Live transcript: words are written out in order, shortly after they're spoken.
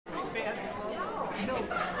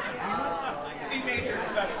C major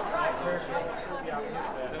special. Then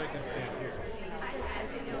I can stand here.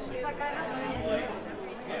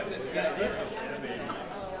 Yeah, this is different.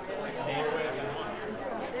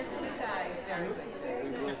 This new guy is very good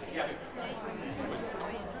too. Yes.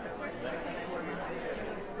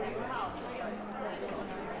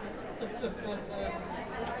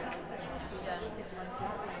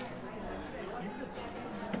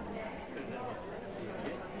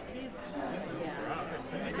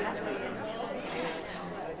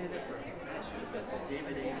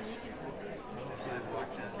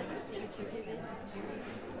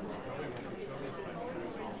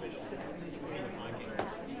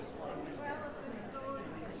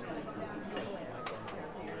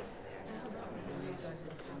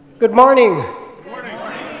 Good morning.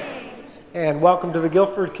 And welcome to the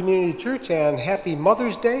Guilford Community Church, and happy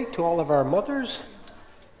Mother's Day to all of our mothers.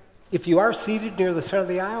 If you are seated near the center of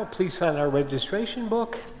the aisle, please sign our registration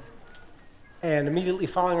book. And immediately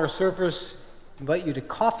following our service, I invite you to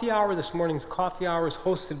coffee hour. This morning's coffee hour is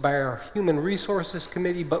hosted by our Human Resources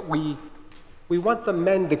Committee, but we want the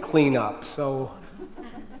men to clean up. So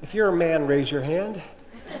if you're a man, raise your hand.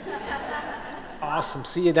 Awesome.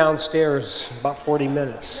 See you downstairs in about 40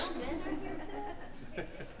 minutes.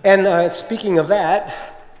 And speaking of that,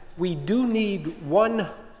 we do need one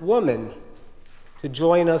woman to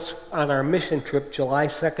join us on our mission trip July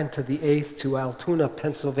 2nd to the 8th to Altoona,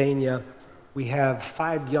 Pennsylvania. We have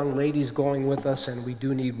 5 young ladies going with us, and we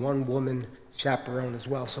do need one woman chaperone as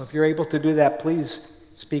well. So if you're able to do that, please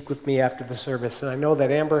speak with me after the service. And I know that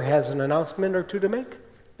Amber has an announcement or two to make.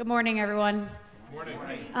 Good morning, everyone. Morning.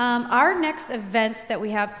 Our next event that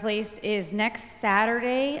we have placed is next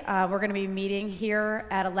Saturday. We're going to be meeting here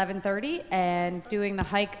at 11:30 and doing the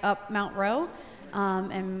hike up Mount Rowe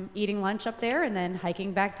and eating lunch up there and then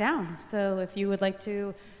hiking back down. So if you would like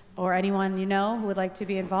to, or anyone you know who would like to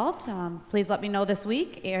be involved, please let me know this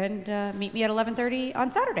week and meet me at 11:30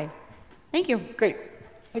 on Saturday. Thank you. Great.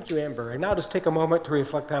 Thank you, Amber. And now just take a moment to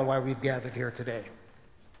reflect on why we've gathered here today.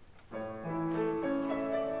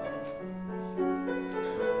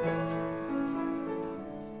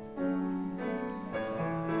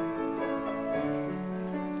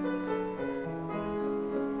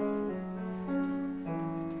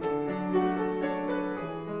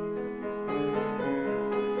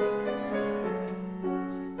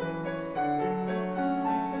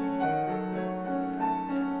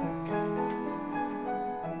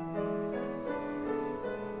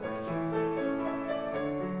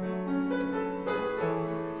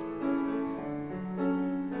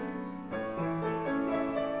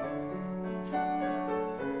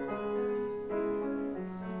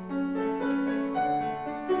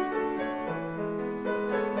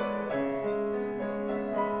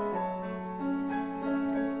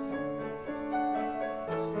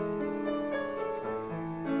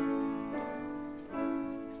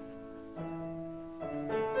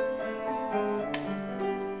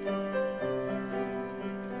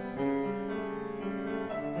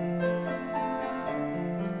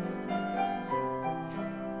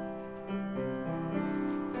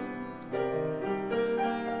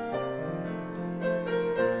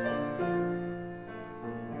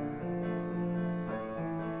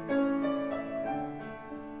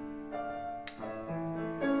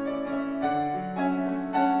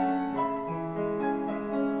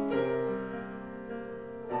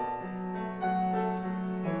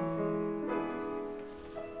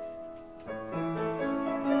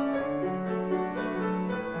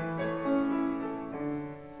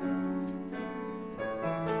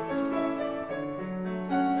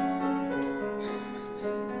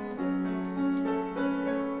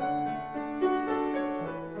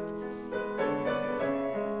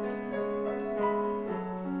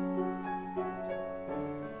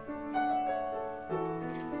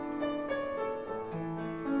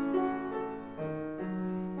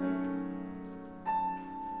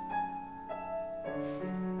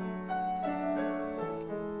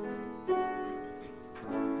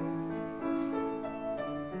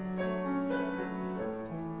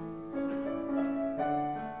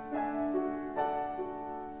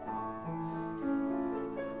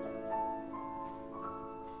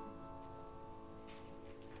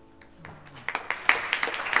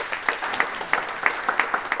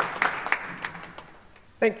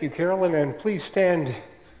 Thank you, Carolyn, and please stand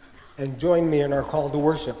and join me in our call to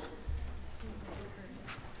worship.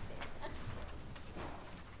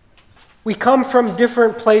 We come from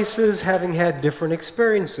different places, having had different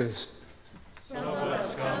experiences. Some of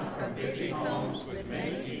us come from busy homes with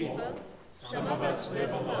many people. Some of us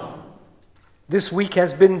live alone. This week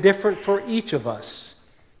has been different for each of us.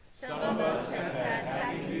 Some of us have had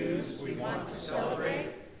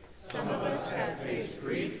Some of us have faced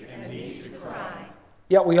grief and need to cry.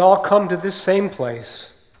 Yet we all come to this same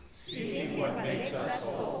place Seeking what makes us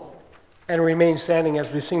whole. and remain standing as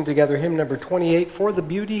we sing together hymn number 28, For the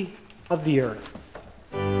Beauty of the Earth.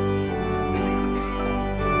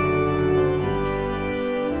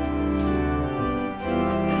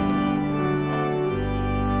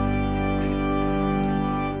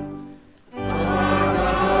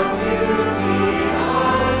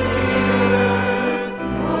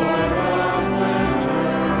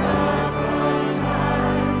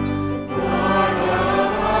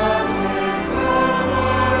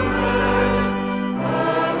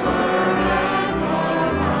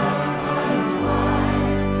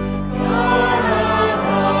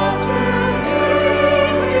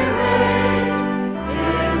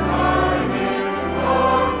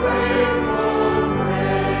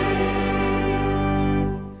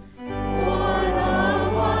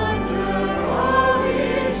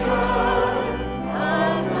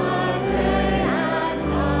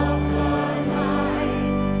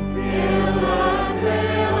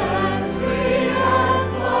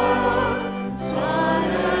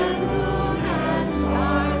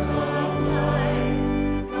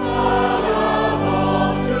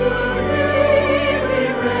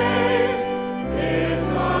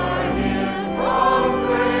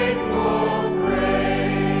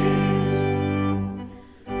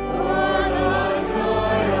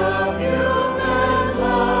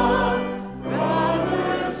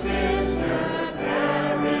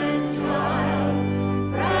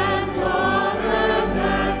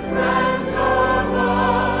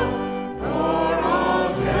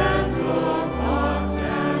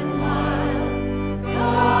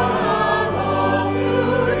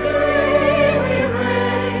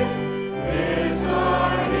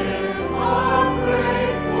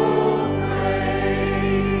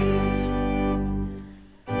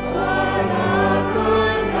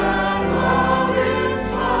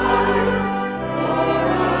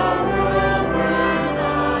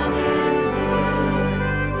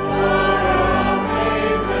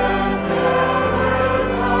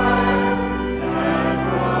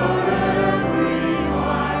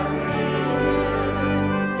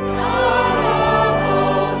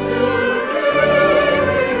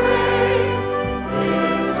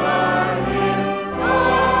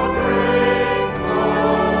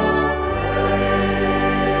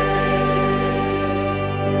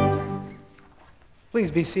 Please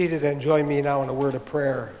be seated and join me now in a word of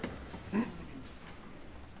prayer.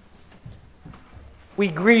 We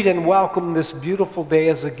greet and welcome this beautiful day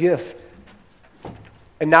as a gift.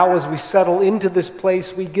 And now as we settle into this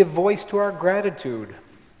place, we give voice to our gratitude.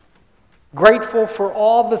 Grateful for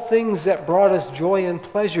all the things that brought us joy and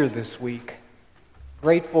pleasure this week.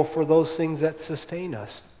 Grateful for those things that sustain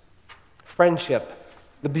us. Friendship,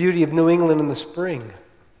 the beauty of New England in the spring.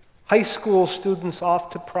 High school students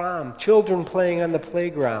off to prom, children playing on the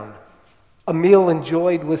playground, a meal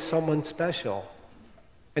enjoyed with someone special,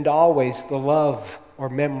 and always the love or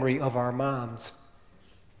memory of our moms.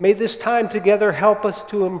 May this time together help us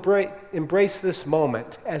to embrace this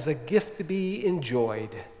moment as a gift to be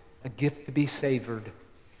enjoyed, a gift to be savored.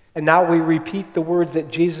 And now we repeat the words that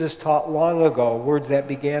Jesus taught long ago, words that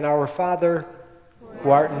began, Our Father,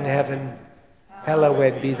 who art in heaven,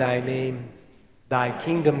 hallowed be thy name. Thy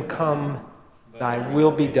kingdom come, thy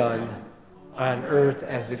will be done, on earth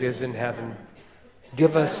as it is in heaven.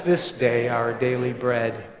 Give us this day our daily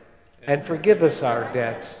bread, and forgive us our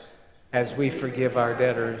debts, as we forgive our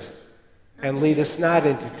debtors. And lead us not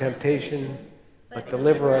into temptation, but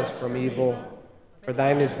deliver us from evil. For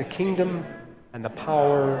thine is the kingdom, and the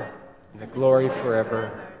power, and the glory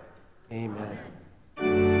forever. Amen.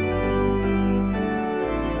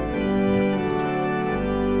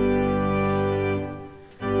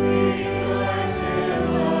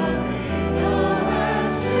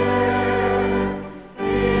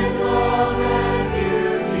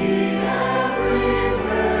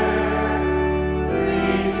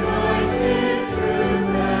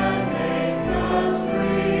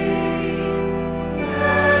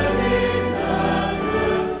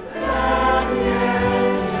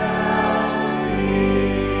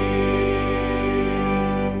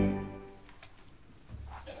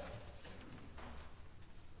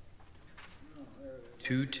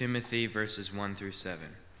 Timothy verses 1 through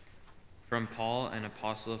 7. From Paul, an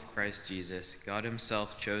apostle of Christ Jesus, God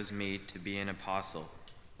himself chose me to be an apostle,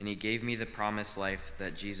 and he gave me the promised life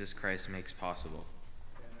that Jesus Christ makes possible.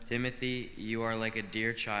 Timothy, you are like a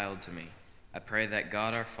dear child to me. I pray that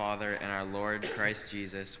God our Father and our Lord Christ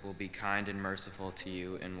Jesus will be kind and merciful to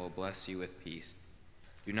you and will bless you with peace.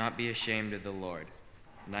 Do not be ashamed of the Lord,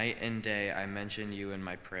 Night and day I mention you in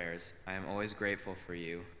my prayers. I am always grateful for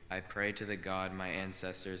you. I pray to the God my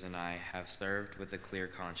ancestors and I have served with a clear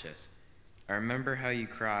conscience. I remember how you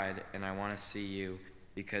cried, and I want to see you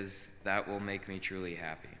because that will make me truly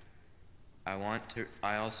happy.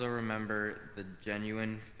 I also remember the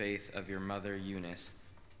genuine faith of your mother Eunice.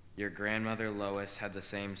 Your grandmother Lois had the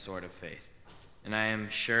same sort of faith, and I am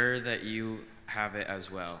sure that you have it as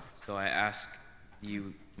well. So I ask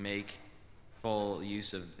you make full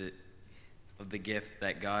use of the gift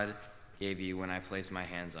that God gave you when I place my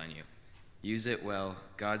hands on you. Use it well.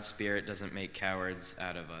 God's Spirit doesn't make cowards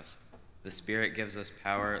out of us. The Spirit gives us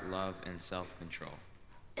power, love, and self-control.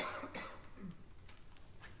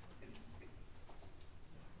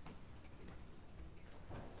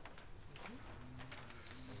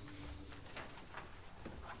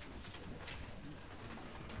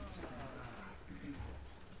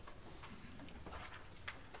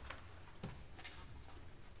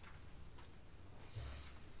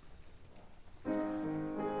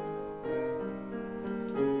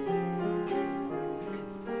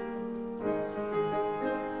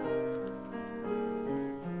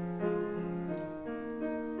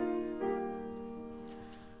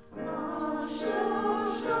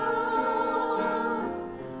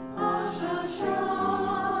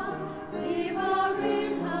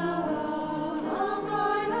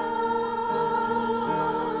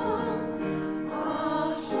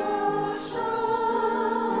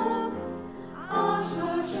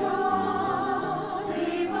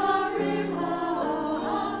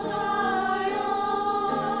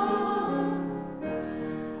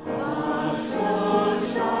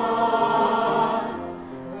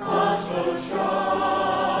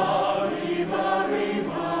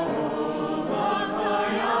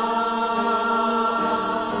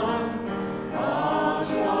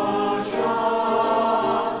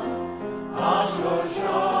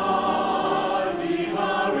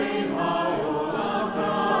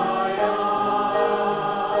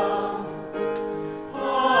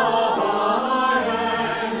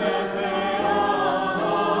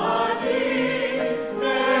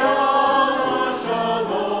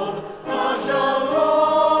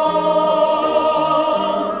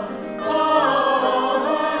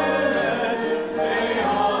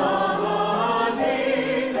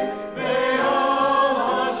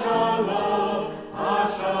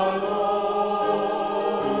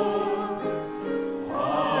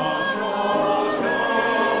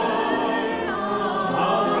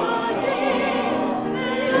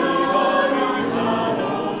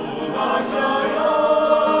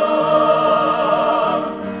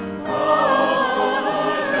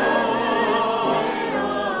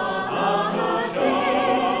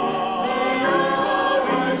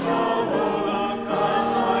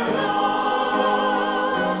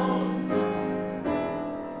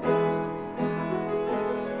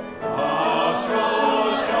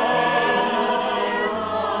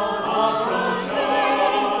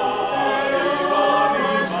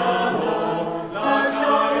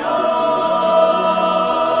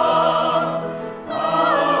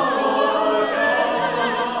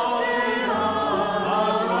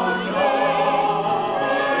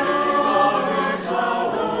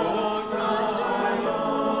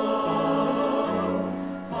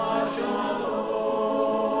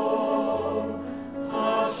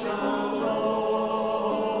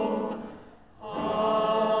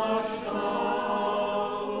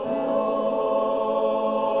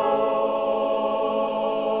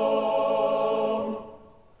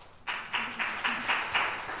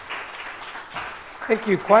 Thank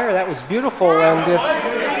you, choir. That was beautiful. That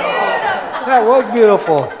was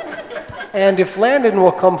beautiful. And if Landon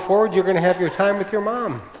will come forward, you're going to have your time with your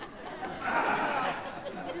mom.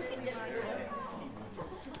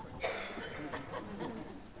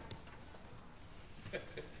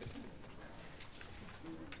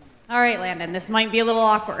 All right, Landon, this might be a little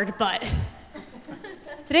awkward, but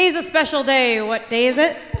today's a special day. What day is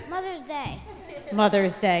it? Mother's Day.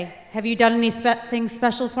 Mother's Day. Have you done anything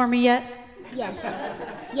special for me yet? Yes.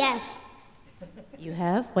 Yes. You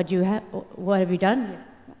have? What have you done?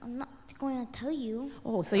 I'm not going to tell you.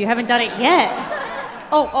 Oh, so you haven't done it yet?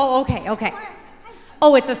 Okay.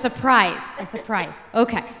 Oh, it's a surprise. A surprise.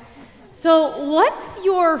 Okay. So what's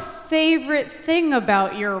your favorite thing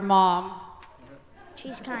about your mom?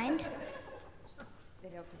 She's kind.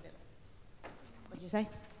 What'd you say?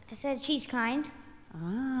 I said she's kind.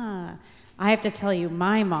 Ah, I have to tell you,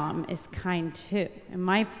 my mom is kind too. And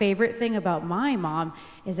my favorite thing about my mom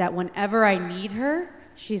is that whenever I need her,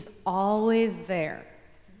 she's always there.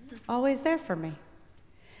 Always there for me.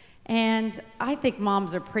 And I think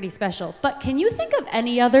moms are pretty special. But can you think of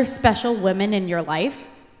any other special women in your life?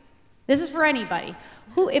 This is for anybody.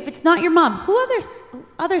 Who, if it's not your mom, who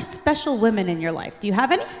other special women in your life? Do you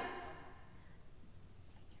have any?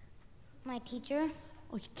 My teacher.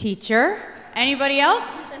 Oh, teacher. Anybody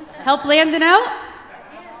else? Help Landon out?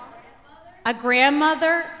 A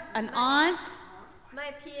grandmother, an aunt,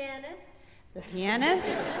 My pianist. the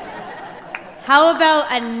pianist. How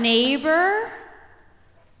about a neighbor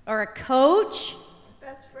or a coach?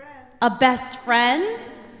 Best friend. A best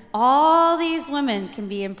friend? All these women can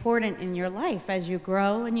be important in your life as you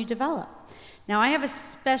grow and you develop. Now, I have a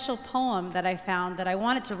special poem that I found that I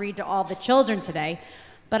wanted to read to all the children today,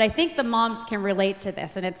 but I think the moms can relate to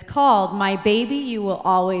this, and it's called My Baby You Will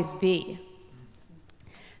Always Be.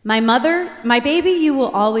 My baby you will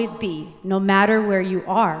always be, no matter where you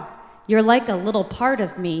are. You're like a little part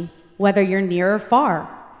of me, whether you're near or far.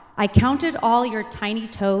 I counted all your tiny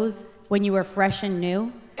toes when you were fresh and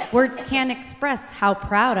new. Words can't express how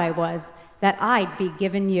proud I was that I'd be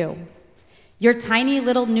given you. Your tiny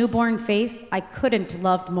little newborn face I couldn't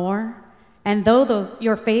loved more. And though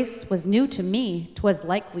your face was new to me, 'twas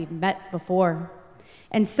like we'd met before.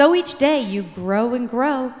 And so each day you grow and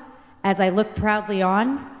grow as I look proudly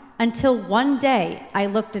on, until one day I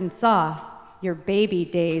looked and saw your baby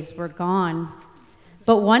days were gone.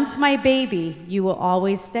 But once my baby, you will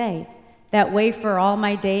always stay. That way for all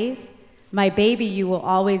my days, my baby you will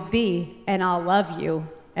always be, and I'll love you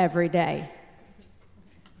every day.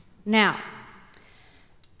 Now,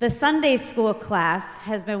 the Sunday school class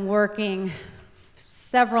has been working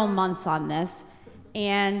several months on this,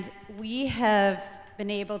 and we have been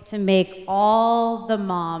able to make all the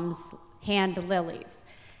moms hand lilies.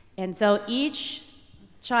 And so each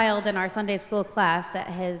child in our Sunday school class that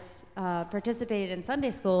has participated in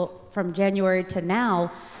Sunday school from January to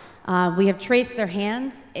now, we have traced their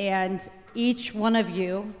hands, and each one of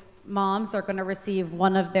you moms are going to receive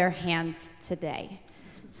one of their hands today.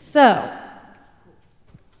 So,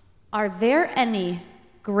 are there any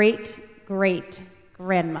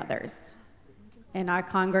great-great-grandmothers in our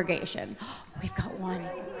congregation? We've got one.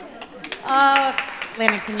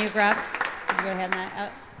 Landon, can you hand that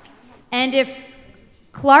up? And if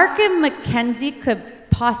Clark and Mackenzie could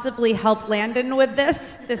possibly help Landon with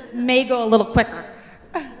this may go a little quicker.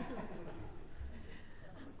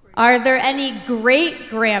 Are there any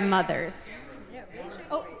great-grandmothers?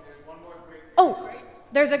 Oh,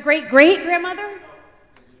 there's a great-great-grandmother?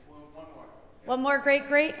 One more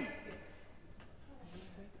great-great?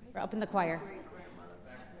 We're up in the choir.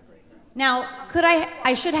 Now,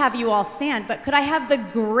 I should have you all stand, but could I have the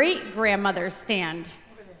great-grandmothers stand,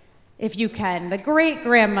 if you can? The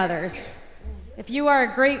great-grandmothers. If you are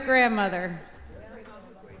a great-grandmother.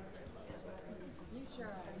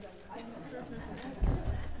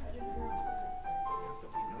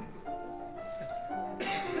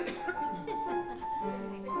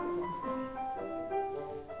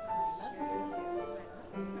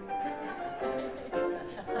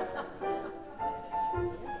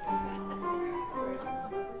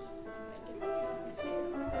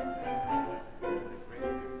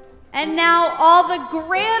 And now all the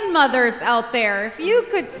grandmothers out there, if you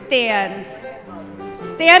could stand.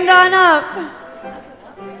 Stand on up.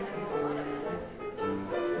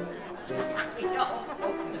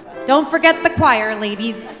 Don't forget the choir,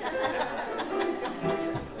 ladies.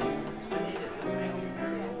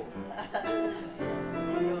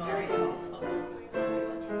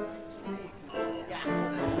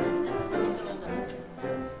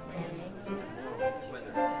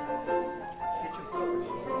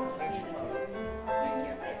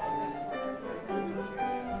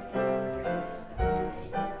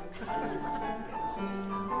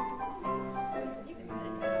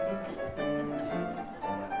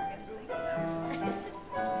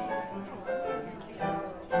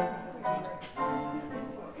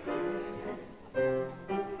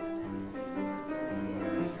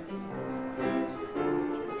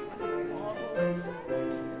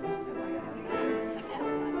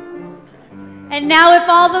 And now if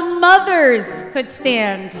all the mothers could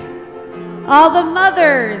stand. All the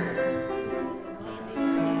mothers.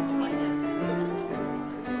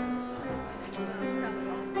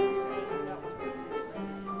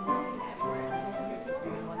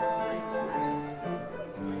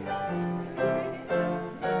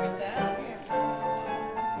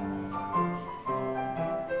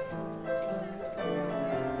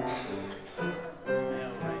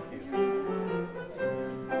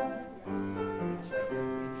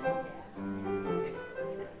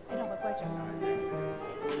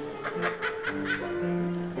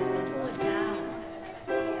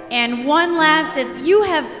 And one last, if you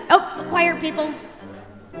have, the choir people,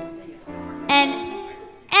 and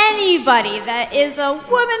any anybody that is a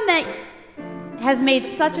woman that has made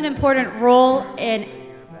such an important role in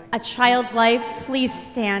a child's life, please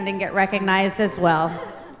stand and get recognized as well.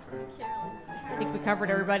 I think we covered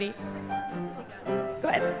everybody.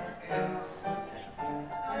 Good.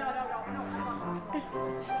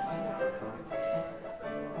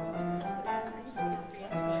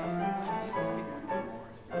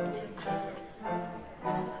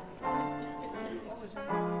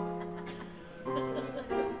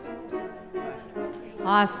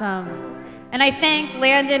 Awesome. And I thank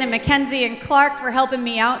Landon and Mackenzie and Clark for helping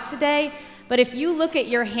me out today. But if you look at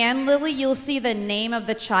your hand, Lily, you'll see the name of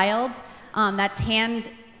the child. That's hand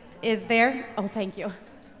is there. Oh, thank you.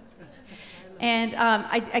 And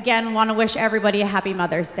I, again, want to wish everybody a happy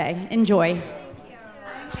Mother's Day. Enjoy.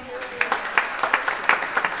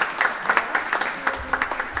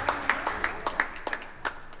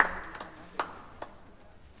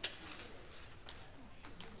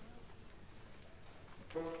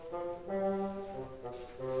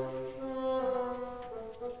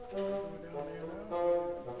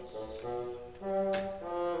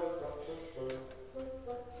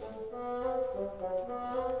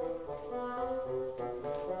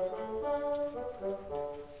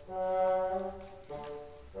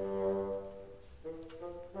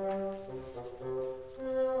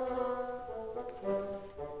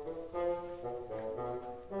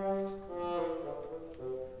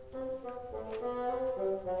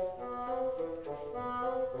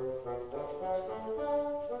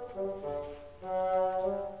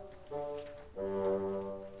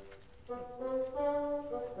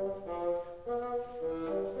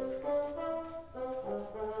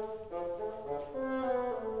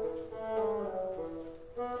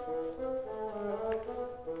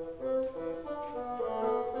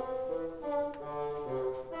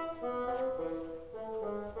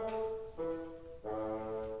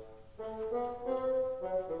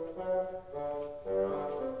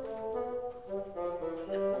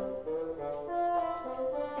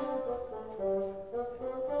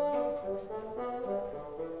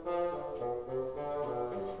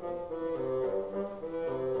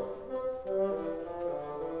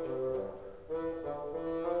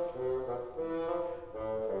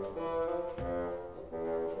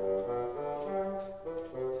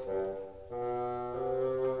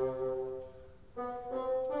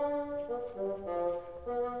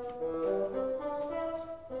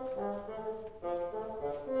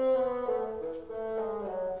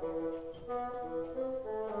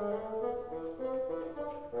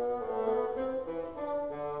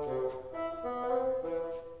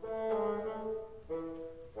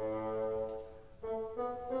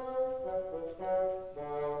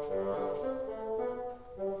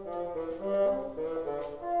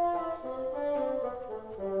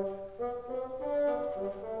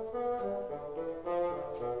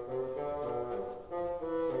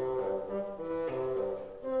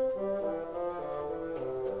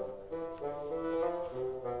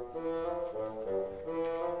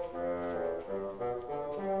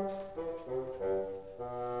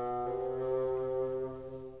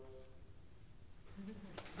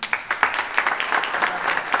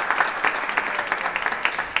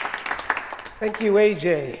 Thank you,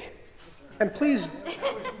 AJ. And please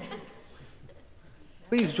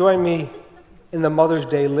join me in the Mother's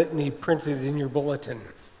Day litany printed in your bulletin.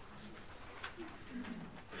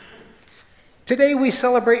 Today we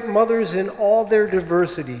celebrate mothers in all their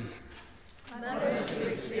diversity. Mothers who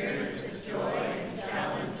experience the joy and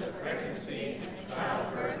challenge of pregnancy and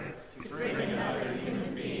childbirth to bring another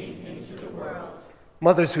human being into the world.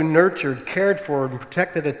 Mothers who nurtured, cared for, and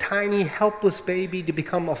protected a tiny, helpless baby to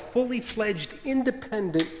become a fully fledged,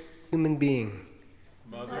 independent human being.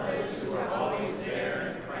 Mothers who are always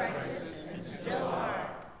there in crisis and still are.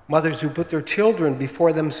 Mothers who put their children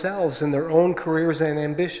before themselves and their own careers and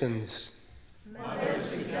ambitions.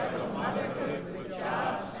 Mothers who juggle motherhood with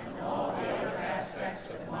jobs and all the other aspects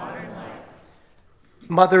of modern life.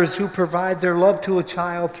 Mothers who provide their love to a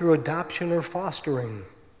child through adoption or fostering.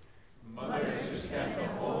 Mothers who spend a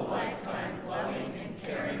whole lifetime loving and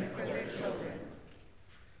caring for their children.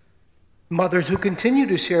 Mothers who continue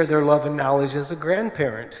to share their love and knowledge as a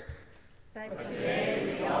grandparent. But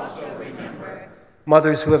today we also remember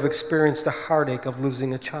Mothers who have experienced the heartache of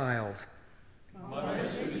losing a child.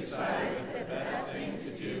 mothers who decided that the best thing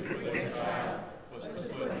to do for their child was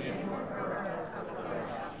to put him or her up for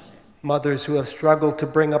adoption. Mothers who have struggled to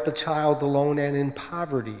bring up a child alone and in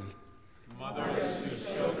poverty. Mothers whose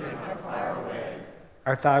children are far away.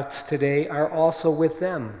 Our thoughts today are also with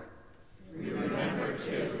them. We remember,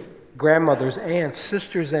 too, grandmothers, aunts,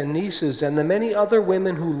 sisters, and nieces, and the many other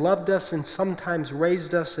women who loved us and sometimes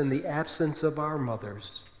raised us in the absence of our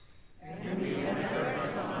mothers.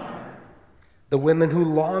 The women who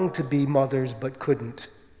longed to be mothers but couldn't.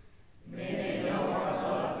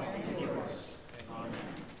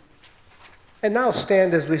 And now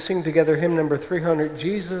stand as we sing together hymn number 300,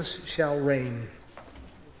 Jesus Shall Reign.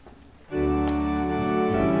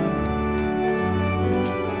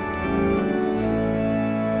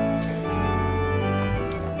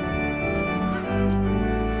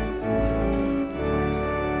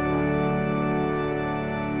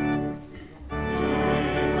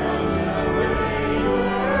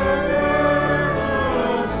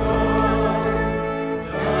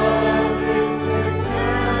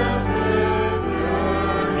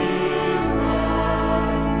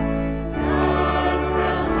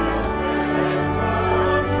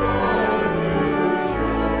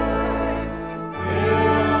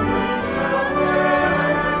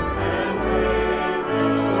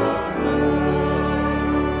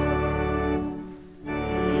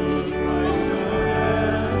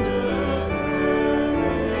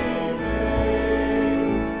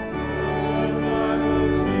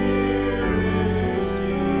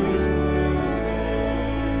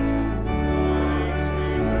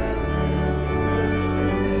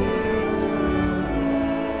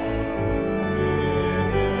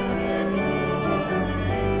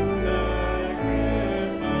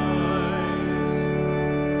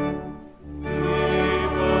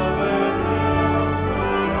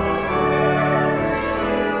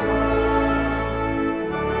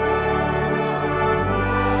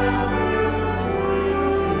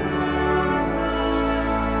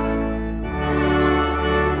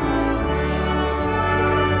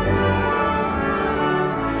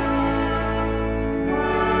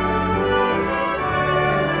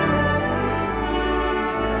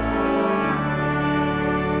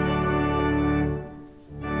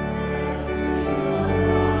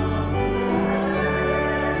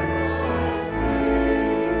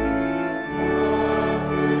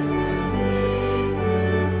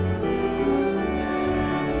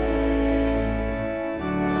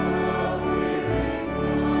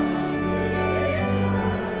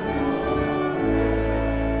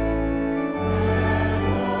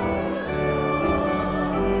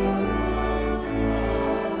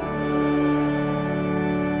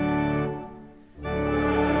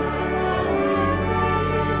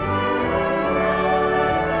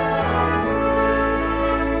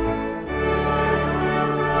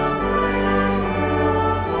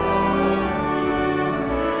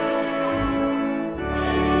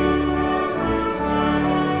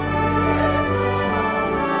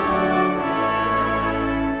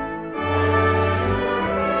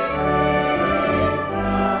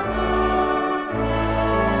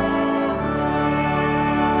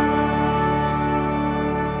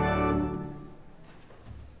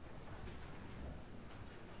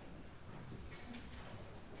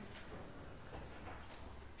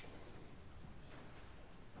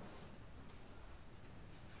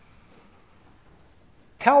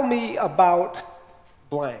 Tell me about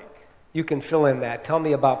blank. You can fill in that. Tell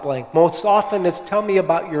me about blank. Most often it's tell me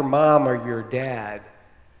about your mom or your dad.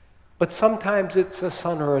 But sometimes it's a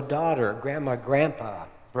son or a daughter, grandma, grandpa,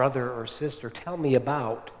 brother or sister. Tell me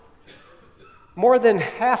about. More than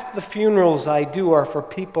half the funerals I do are for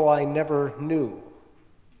people I never knew.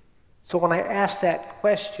 So when I ask that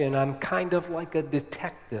question, I'm kind of like a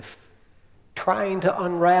detective trying to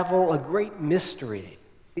unravel a great mystery,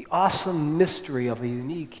 the awesome mystery of a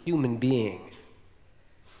unique human being.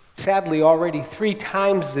 Sadly, already 3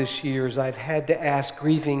 times this year, I've had to ask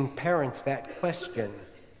grieving parents that question.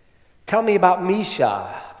 Tell me about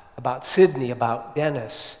Misha, about Sydney, about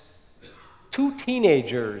Dennis. 2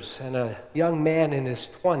 teenagers and a young man in his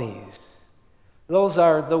 20s. Those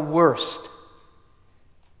are the worst.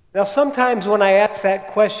 Now, sometimes when I ask that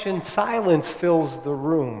question, silence fills the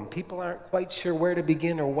room. People aren't quite sure where to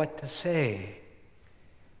begin or what to say.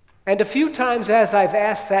 And a few times as I've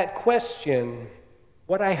asked that question,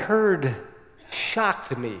 what I heard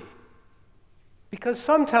shocked me. Because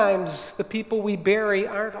sometimes the people we bury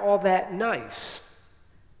aren't all that nice.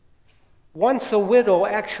 Once a widow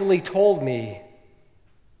actually told me,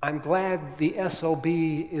 "I'm glad the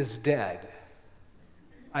SOB is dead.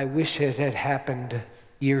 I wish it had happened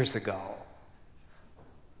years ago."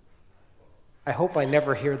 I hope I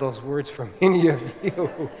never hear those words from any of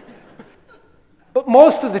you. But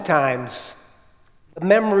most of the times, the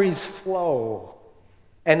memories flow,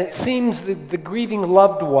 and it seems that the grieving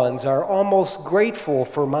loved ones are almost grateful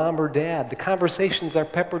for mom or dad. The conversations are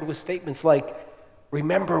peppered with statements like,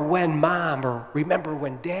 remember when Mom, or remember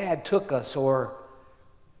when Dad took us, or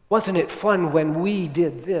wasn't it fun when we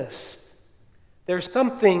did this? There's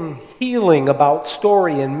something healing about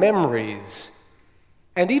story and memories.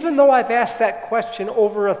 And even though I've asked that question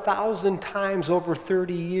over 1,000 times over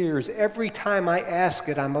 30 years, every time I ask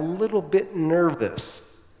it, I'm a little bit nervous.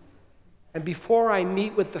 And before I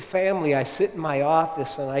meet with the family, I sit in my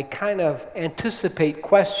office and I kind of anticipate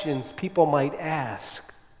questions people might ask.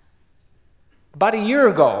 About a year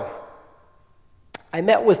ago, I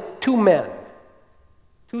met with two men,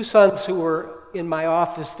 two sons who were in my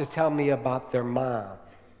office to tell me about their mom.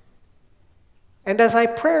 And as I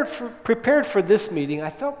prepared for this meeting, I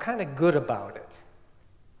felt kind of good about it.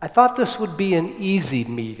 I thought this would be an easy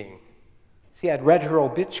meeting. See, I'd read her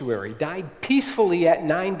obituary, died peacefully at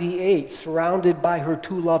 98, surrounded by her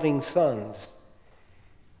two loving sons.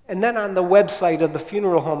 And then on the website of the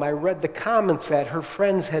funeral home, I read the comments that her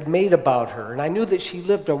friends had made about her, and I knew that she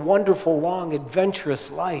lived a wonderful, long, adventurous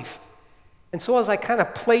life. And so as I kind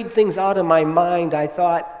of played things out in my mind, I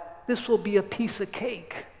thought, this will be a piece of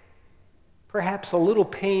cake. Perhaps a little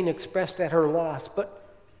pain expressed at her loss, but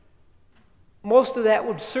most of that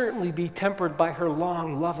would certainly be tempered by her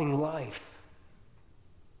long, loving life.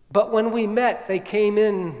 But when we met, they came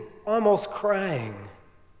in almost crying.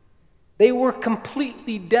 They were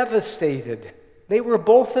completely devastated. They were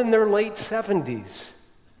both in their late 70s.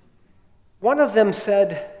 One of them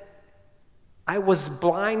said, I was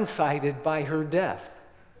blindsided by her death.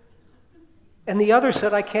 And the other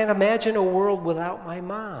said, I can't imagine a world without my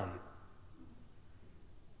mom.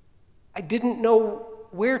 I didn't know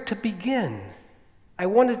where to begin. I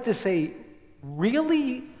wanted to say,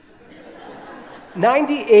 really?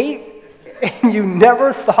 98? And you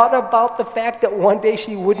never thought about the fact that one day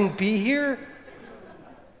she wouldn't be here?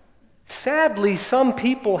 Sadly, some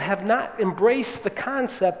people have not embraced the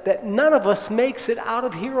concept that none of us makes it out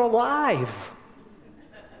of here alive.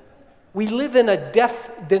 We live in a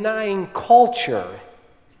death-denying culture.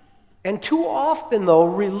 And too often, though,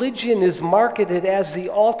 religion is marketed as the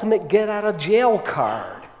ultimate get-out-of-jail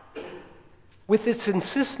card, with its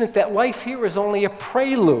insistence that life here is only a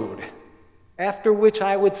prelude. After which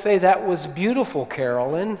I would say, that was beautiful,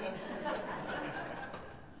 Carolyn.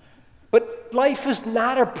 But life is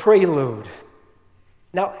not a prelude.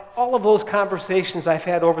 Now, all of those conversations I've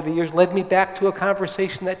had over the years led me back to a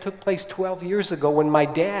conversation that took place 12 years ago when my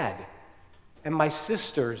dad and my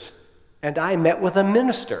sisters and I met with a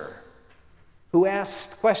minister who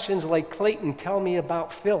asked questions like, Clayton, tell me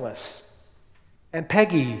about Phyllis. And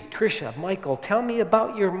Peggy, Tricia, Michael, tell me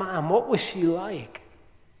about your mom. What was she like?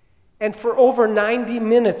 And for over 90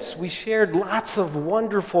 minutes, we shared lots of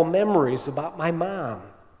wonderful memories about my mom.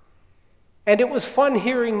 And it was fun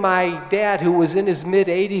hearing my dad, who was in his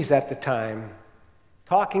mid-80s at the time,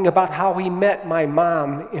 talking about how he met my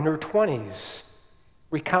mom in her 20s,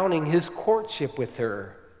 recounting his courtship with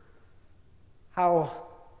her. How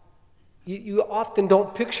you often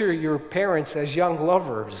don't picture your parents as young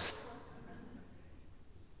lovers.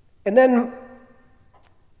 And then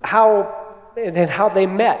how they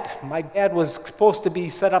met. My dad was supposed to be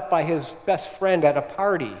set up by his best friend at a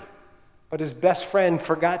party, but his best friend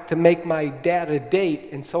forgot to make my dad a date,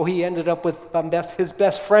 and so he ended up with his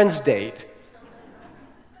best friend's date.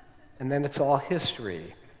 And then it's all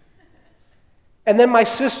history. And then my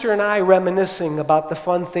sister and I reminiscing about the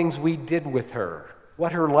fun things we did with her,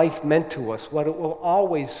 what her life meant to us, what it will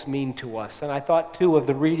always mean to us. And I thought, too, of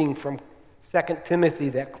the reading from 2 Timothy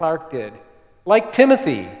that Clark did. Like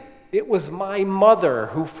Timothy, it was my mother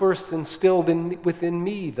who first instilled within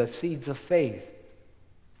me the seeds of faith.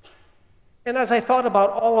 And as I thought about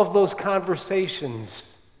all of those conversations,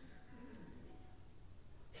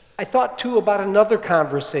 I thought too about another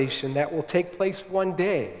conversation that will take place one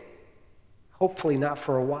day, hopefully not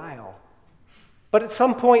for a while. But at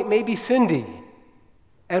some point, maybe Cindy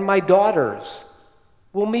and my daughters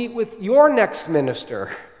will meet with your next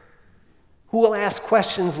minister, who will ask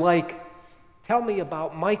questions like, tell me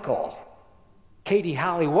about Michael. Katie,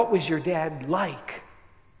 Holly, what was your dad like?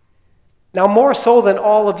 Now, more so than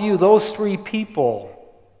all of you, those three people,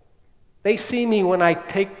 they see me when I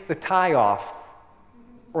take the tie off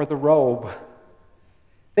or the robe.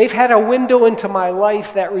 They've had a window into my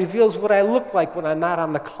life that reveals what I look like when I'm not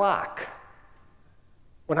on the clock,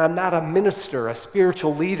 when I'm not a minister, a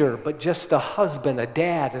spiritual leader, but just a husband, a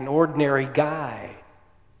dad, an ordinary guy.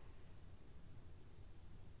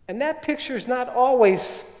 And that picture is not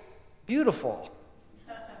always beautiful.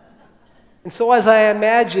 And so as I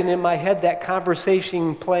imagine in my head that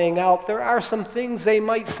conversation playing out, there are some things they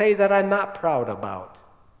might say that I'm not proud about.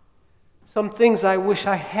 Some things I wish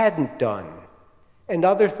I hadn't done. and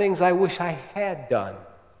other things I wish I had done.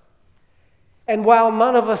 And while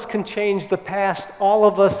none of us can change the past, all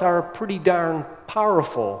of us are pretty darn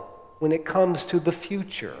powerful when it comes to the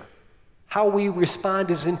future. How we respond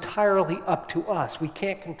is entirely up to us. We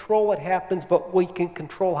can't control what happens, but we can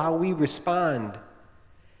control how we respond.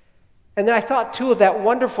 And then I thought, too, of that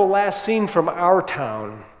wonderful last scene from Our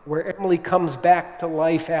Town, where Emily comes back to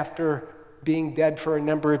life after being dead for a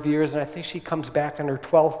number of years, and I think she comes back on her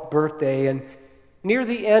 12th birthday, and near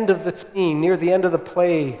the end of the scene, near the end of the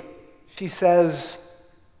play, she says,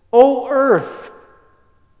 "Oh, Earth,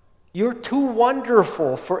 you're too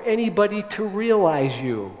wonderful for anybody to realize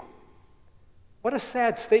you." What a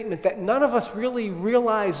sad statement that none of us really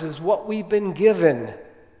realizes what we've been given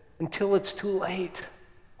until it's too late.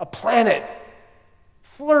 A planet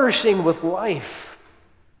flourishing with life.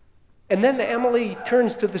 And then Emily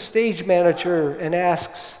turns to the stage manager and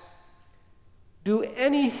asks, "Do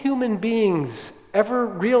any human beings ever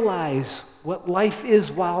realize what life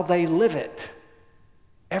is while they live it?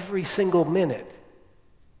 Every single minute."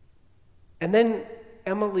 And then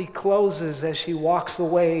Emily closes as she walks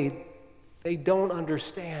away. They don't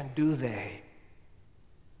understand, do they?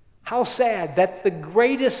 How sad that the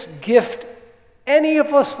greatest gift any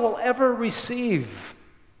of us will ever receive,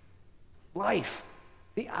 life,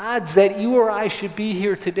 the odds that you or I should be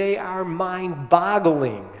here today are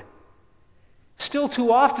mind-boggling. Still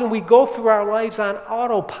too often we go through our lives on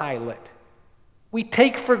autopilot. We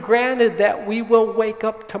take for granted that we will wake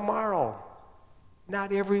up tomorrow.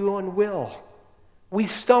 Not everyone will. We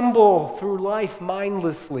stumble through life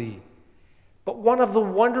mindlessly. But one of the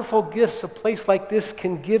wonderful gifts a place like this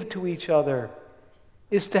can give to each other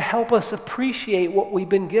is to help us appreciate what we've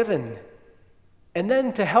been given, and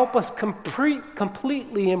then to help us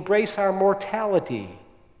completely embrace our mortality.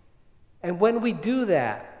 And when we do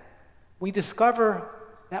that, we discover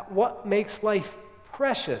that what makes life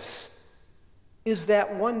precious is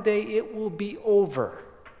that one day it will be over.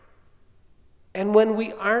 And when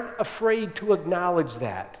we aren't afraid to acknowledge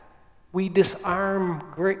that, we disarm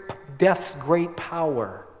death's great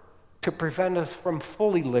power to prevent us from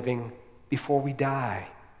fully living before we die.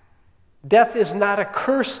 Death is not a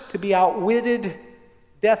curse to be outwitted.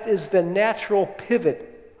 Death is the natural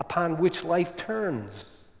pivot upon which life turns,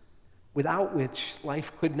 without which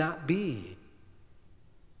life could not be.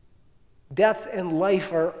 Death and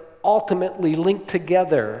life are ultimately linked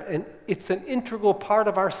together, and it's an integral part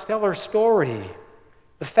of our stellar story.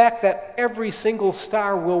 The fact that every single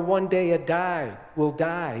star will one day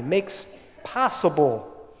die, makes possible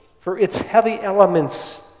for its heavy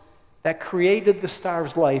elements that created the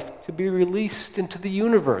star's life to be released into the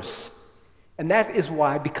universe. And that is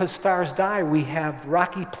why, because stars die, we have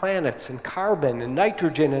rocky planets and carbon and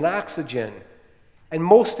nitrogen and oxygen. And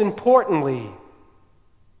most importantly,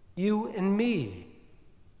 you and me.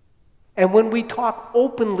 And when we talk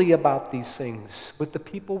openly about these things with the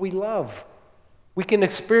people we love, we can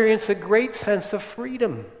experience a great sense of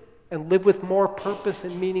freedom and live with more purpose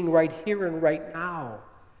and meaning right here and right now.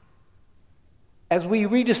 As we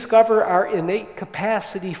rediscover our innate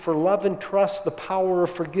capacity for love and trust, the power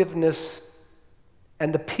of forgiveness,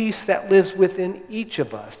 and the peace that lives within each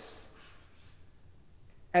of us,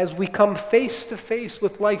 as we come face to face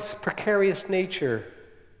with life's precarious nature,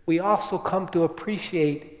 we also come to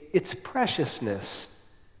appreciate its preciousness.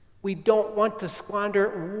 We don't want to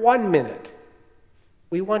squander 1 minute.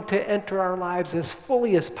 We want to enter our lives as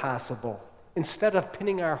fully as possible. Instead of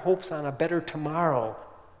pinning our hopes on a better tomorrow,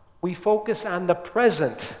 we focus on the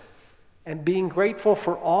present and being grateful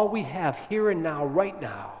for all we have here and now, right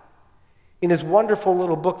now. In his wonderful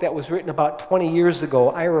little book that was written about 20 years ago,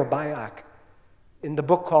 Ira Byock, in the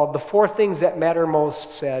book called The Four Things That Matter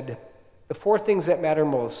Most, said, the four things that matter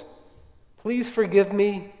most: please forgive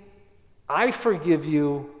me, I forgive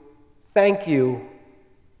you, thank you,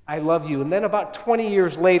 I love you. And then about 20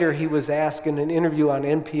 years later, he was asked in an interview on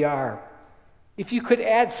NPR, if you could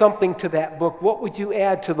add something to that book, what would you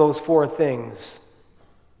add to those four things?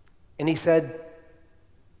 And he said,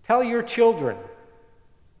 tell your children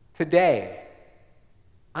today,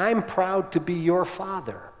 I'm proud to be your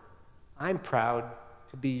father. I'm proud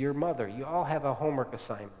to be your mother. You all have a homework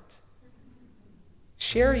assignment.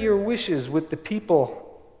 Share your wishes with the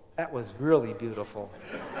people. That was really beautiful.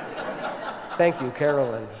 Thank you,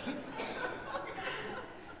 Carolyn.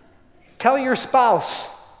 Tell your spouse,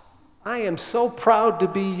 I am so proud to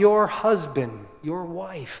be your husband, your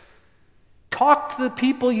wife. Talk to the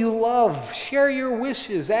people you love. Share your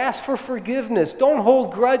wishes. Ask for forgiveness. Don't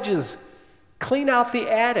hold grudges. Clean out the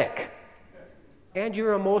attic and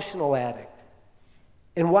your emotional attic.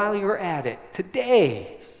 And while you're at it,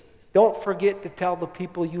 today, don't forget to tell the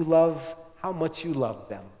people you love how much you love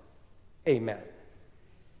them. Amen.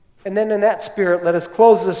 And then in that spirit, let us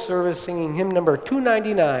close this service singing hymn number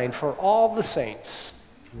 299, For All the Saints.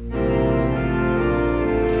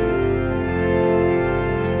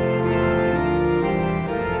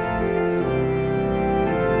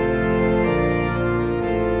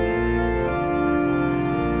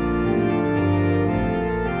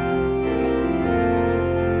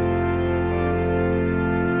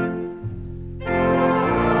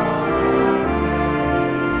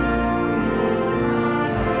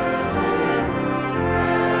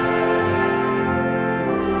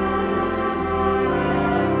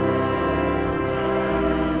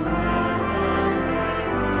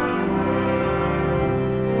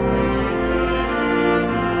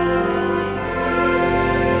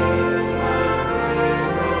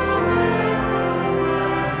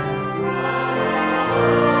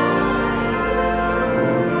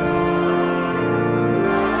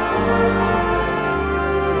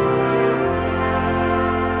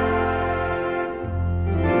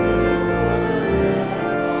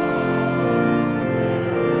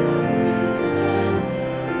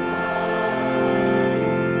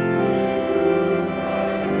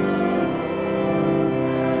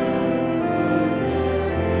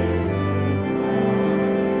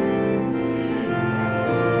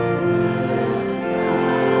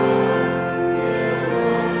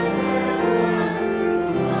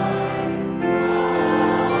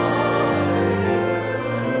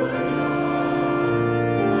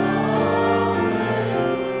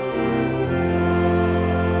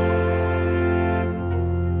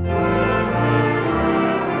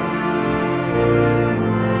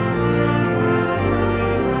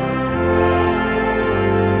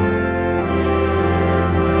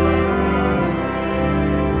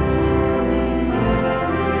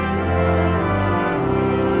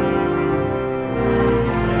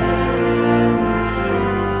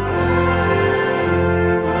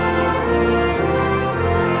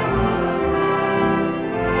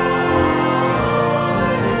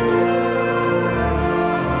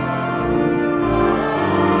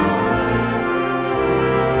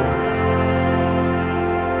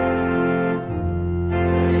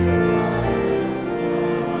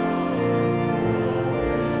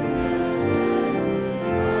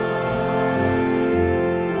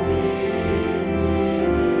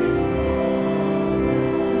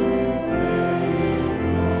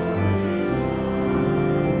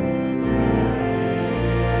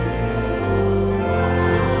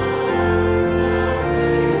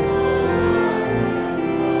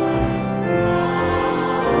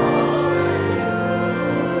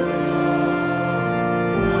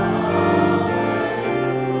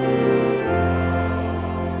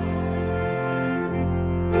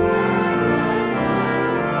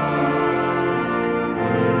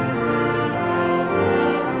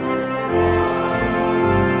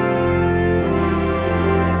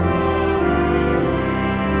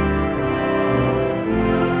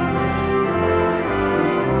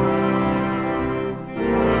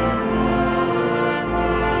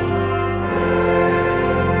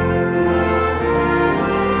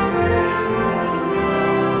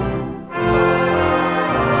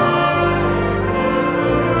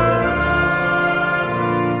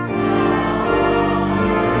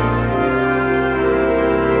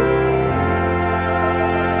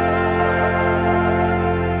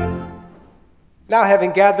 Now,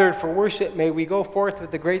 having gathered for worship, may we go forth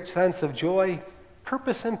with a great sense of joy,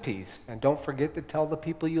 purpose, and peace. And don't forget to tell the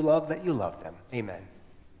people you love that you love them. Amen.